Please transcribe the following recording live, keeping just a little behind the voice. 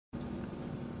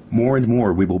More and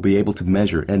more, we will be able to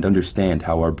measure and understand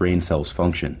how our brain cells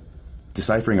function.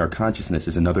 Deciphering our consciousness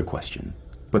is another question.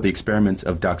 But the experiments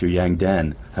of Dr. Yang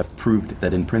Dan have proved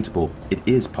that in principle, it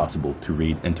is possible to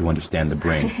read and to understand the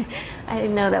brain. I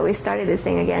didn't know that we started this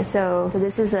thing again. So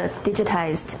this is a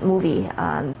digitized movie.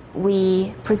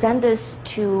 We present this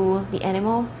to the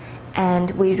animal,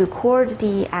 and we record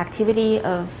the activity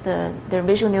of their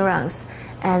visual neurons.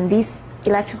 And these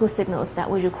electrical signals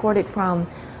that we recorded from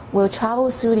will travel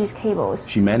through these cables.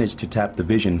 She managed to tap the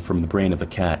vision from the brain of a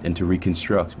cat and to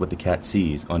reconstruct what the cat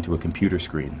sees onto a computer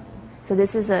screen. So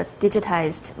this is a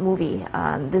digitized movie.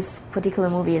 This particular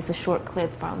movie is a short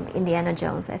clip from Indiana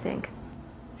Jones, I think.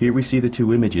 Here we see the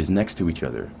two images next to each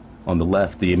other. On the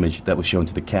left, the image that was shown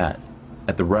to the cat.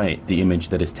 At the right, the image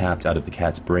that is tapped out of the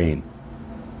cat's brain.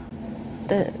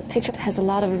 The picture has a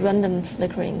lot of random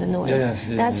flickering, the noise.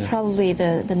 That's probably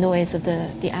the noise of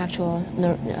the actual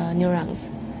neurons,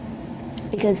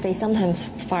 because they sometimes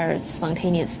fire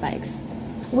spontaneous spikes.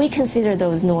 We consider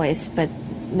those noise, but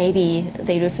maybe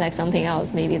they reflect something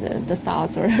else, maybe the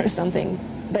thoughts or something.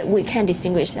 But we can't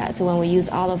distinguish that. So when we use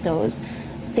all of those,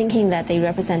 thinking that they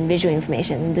represent visual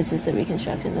information, this is the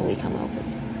reconstruction that we come up with.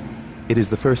 It is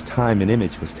the first time an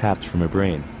image was tapped from a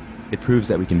brain. It proves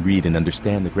that we can read and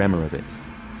understand the grammar of it.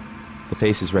 The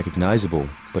face is recognizable,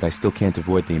 but I still can't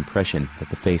avoid the impression that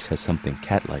the face has something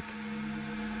cat-like.